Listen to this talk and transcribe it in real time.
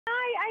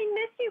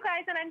you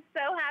guys, and I'm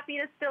so happy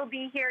to still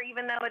be here,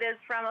 even though it is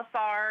from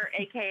afar,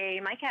 aka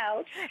my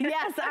couch.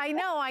 Yes, I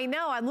know.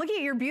 I'm looking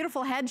at your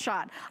beautiful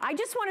headshot. I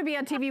just want to be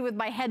on TV with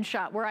my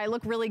headshot where I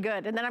look really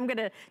good, and then I'm going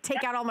to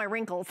take out all my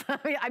wrinkles.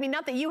 I mean,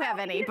 not that you have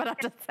any, but I'm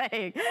just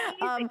saying.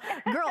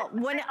 Girl,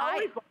 when I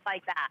always look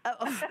like that.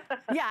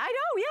 Yeah, I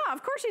know. Yeah,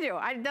 of course you do.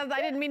 I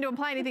didn't mean to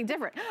imply anything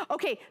different.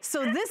 Okay,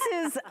 so this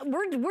is,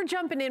 we're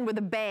jumping in with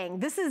a bang.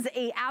 This is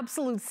a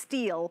absolute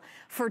steal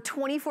for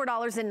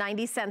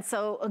 $24.90.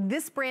 So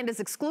this brand is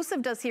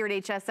exclusive to us here at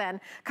HSN.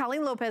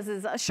 Colleen Lopez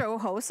is a show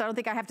host. I don't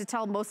think I have to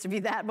tell most of you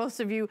that. Most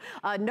of you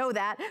know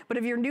that. But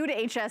if you're new to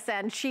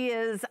HSN, she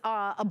is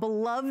a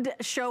beloved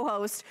show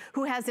host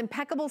who has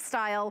impeccable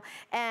style.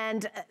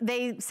 And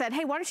they said,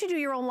 hey, why don't you do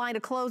your own line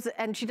of clothes?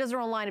 And she does her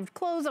own line of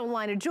clothes, own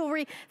line of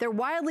jewelry. They're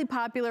wildly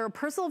popular, a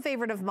personal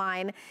favorite of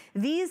mine.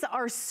 These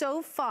are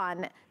so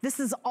fun. This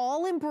is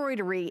all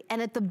embroidery.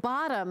 And at the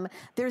bottom,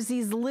 there's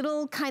these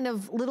little kind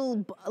of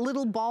little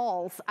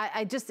balls.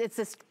 It's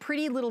this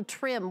pretty little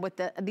trim with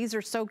these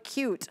are so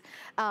cute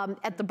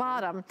at the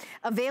bottom.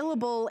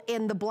 Available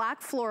in the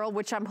black floral,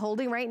 which I'm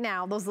holding right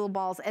now, those little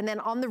balls. And then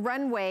on the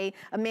runway,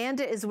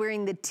 Amanda is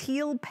wearing the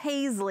teal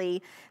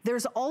paisley.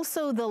 There's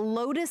also the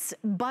lotus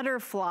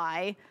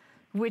butterfly,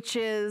 which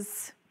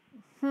is,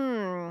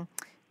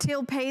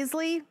 teal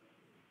paisley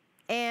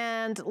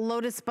and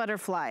lotus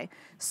butterfly.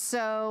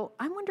 So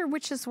I wonder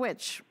which is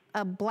which.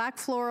 A black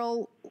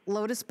floral,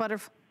 lotus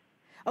butterfly.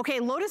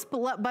 Okay, lotus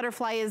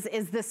butterfly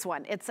is this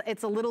one.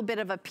 It's a little bit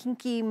of a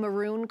pinky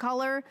maroon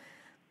color.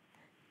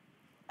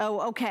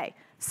 Oh, okay.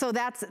 So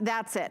that's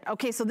it.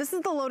 Okay, so this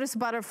is the lotus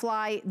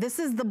butterfly. This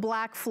is the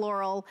black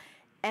floral.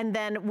 And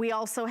then we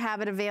also have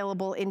it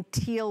available in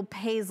teal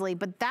paisley,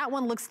 but that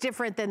one looks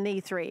different than the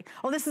three.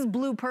 Oh, this is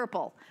blue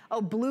purple.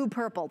 Oh, blue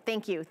purple.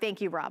 Thank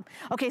you, Rob.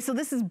 Okay, so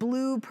this is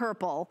blue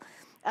purple.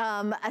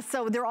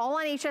 So they're all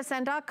on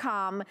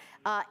hsn.com,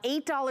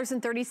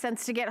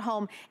 $8.30 to get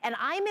home. And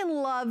I'm in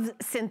love,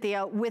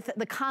 Cynthia, with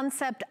the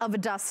concept of a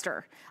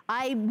duster.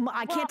 I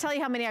can't tell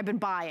you how many I've been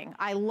buying.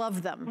 I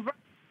love them.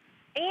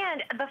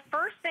 And the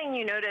first thing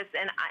you notice,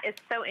 and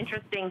it's so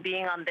interesting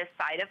being on this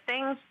side of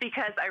things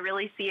because I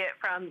really see it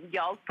from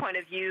y'all's point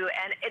of view,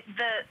 and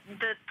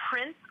the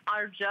prints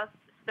are just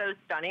so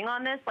stunning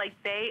on this. Like,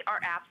 they are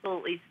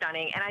absolutely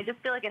stunning, and I just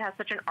feel like it has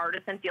such an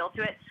artisan feel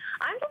to it.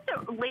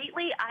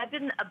 Lately, I've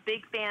been a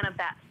big fan of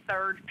that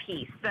third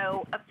piece.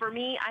 So for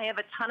me, I have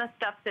a ton of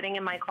stuff sitting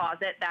in my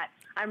closet that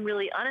I'm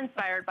really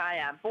uninspired by,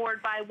 I'm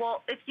bored by.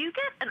 Well, if you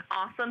get an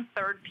awesome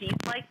third piece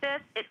like this,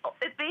 it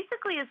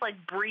basically is like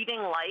breathing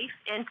life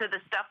into the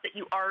stuff that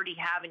you already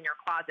have in your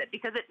closet,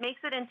 because it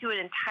makes it into an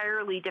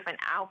entirely different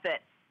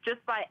outfit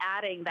just by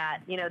adding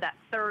that, that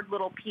third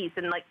little piece.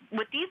 And like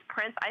with these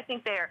prints, I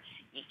think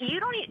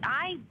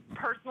I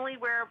personally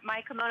wear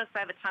my kimonos, I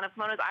have a ton of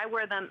kimonos. I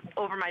wear them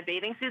over my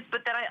bathing suits,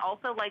 but then I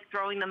also like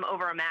throwing them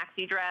over a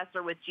maxi dress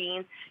or with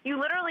jeans. You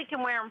literally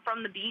can wear them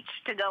from the beach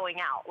to going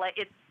out. Like,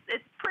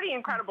 it's pretty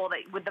incredible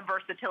with the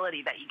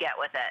versatility that you get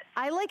with it.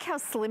 I like how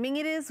slimming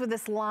it is with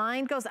this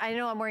line goes. I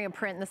know I'm wearing a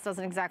print and this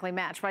doesn't exactly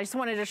match, but I just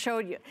wanted to show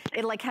you.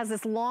 It like has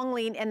this long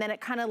lean and then it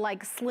kind of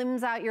like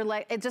slims out your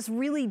leg. It just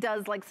really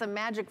does like some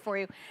magic for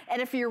you.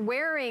 And if you're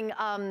wearing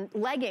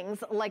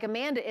leggings like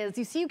Amanda is,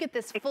 you see you get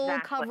this full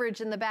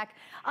coverage in the back.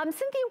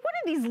 Cynthia, what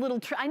are these little,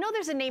 I know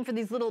there's a name for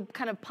these little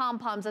kind of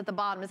pom-poms at the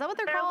bottom. Is that what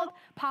they're called?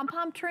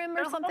 Pom-pom trim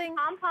or something?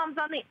 Pom-poms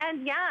on the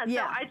end, yeah.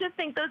 So I just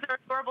think those are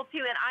adorable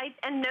too.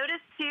 And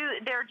notice too,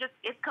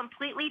 it's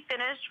completely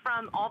finished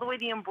from all the way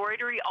the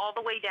embroidery all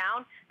the way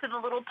down to the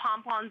little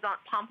pom-poms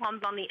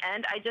on the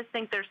end. I just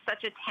think there's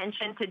such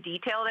attention to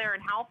detail there,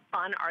 and how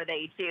fun are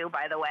they too,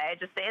 by the way.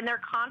 And they're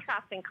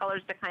contrasting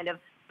colors to kind of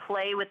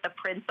play with the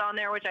prints on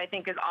there, which I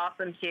think is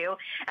awesome too.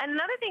 And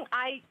another thing,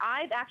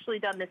 I've actually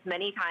done this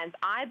many times.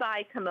 I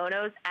buy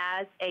kimonos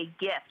as a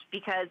gift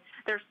because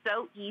they're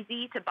so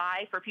easy to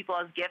buy for people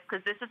as gifts,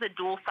 because this is a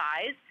dual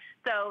size.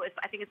 So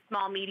I think it's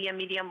small, medium,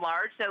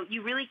 large. So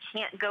you really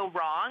can't go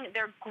wrong.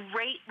 They're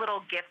great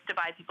little gifts to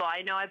buy people.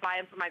 I know I buy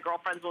them for my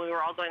girlfriends when we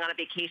were all going on a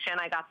vacation.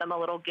 I got them a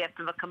little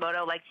gift of a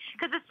kimono,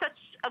 because it's such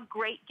a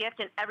great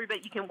gift, and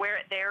you can wear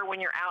it there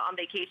when you're out on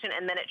vacation,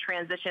 and then it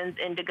transitions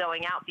into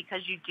going out because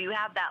you do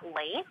have that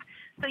length.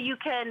 So you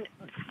can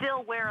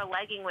still wear a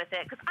legging with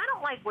it, because I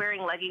don't like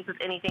wearing leggings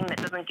with anything that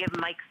doesn't give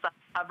Mike some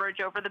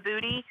coverage over the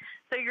booty.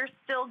 So you're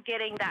still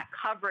getting that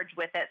coverage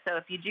with it. So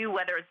if you do,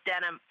 whether it's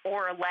denim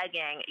or a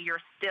legging, you're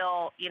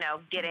still,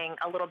 getting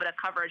a little bit of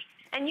coverage.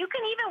 And you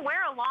can even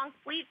wear a long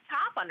sleeve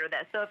top under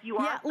this. So if you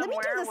are let me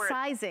do the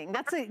sizing.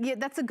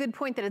 That's a good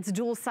point that it's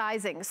dual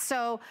sizing.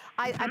 So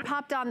I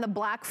popped on the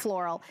black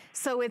floral.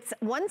 So it's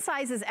one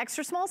size is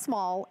extra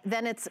small,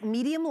 then it's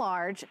medium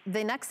large.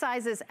 The next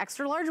size is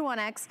extra large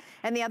 1X,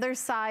 and the other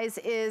size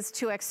is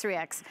 2X,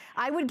 3X.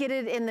 I would get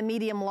it in the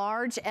medium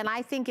large, and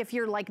I think if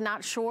you're like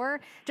not sure,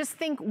 just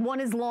think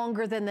one is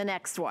longer than the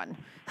next one.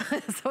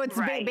 So it's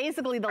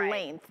basically the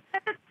length.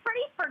 It's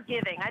pretty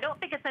forgiving. I don't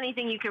think it's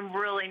anything you can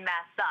really mess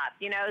up,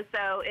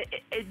 so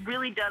it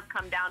really does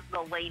come down to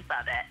the length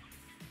of it.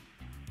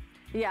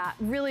 Yeah,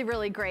 really,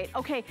 really great.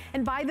 Okay,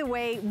 and by the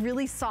way,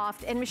 really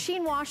soft and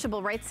machine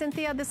washable, right,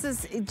 Cynthia? This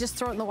is just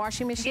throw it in the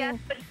washing machine? Yes,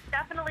 but you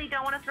definitely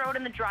don't want to throw it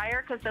in the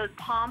dryer because those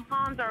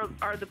pom-poms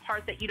are the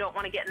part that you don't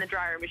want to get in the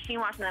dryer. Machine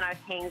wash and then I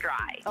hang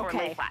dry or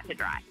lay flat to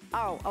dry.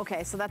 Oh,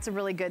 okay, so that's a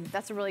really good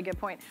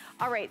point.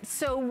 All right,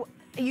 so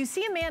you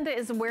see Amanda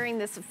is wearing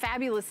this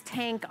fabulous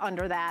tank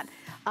under that.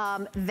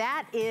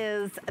 That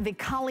is the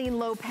Colleen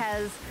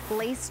Lopez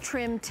lace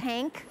trim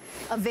tank,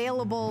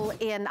 available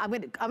in, I'm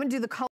gonna do the color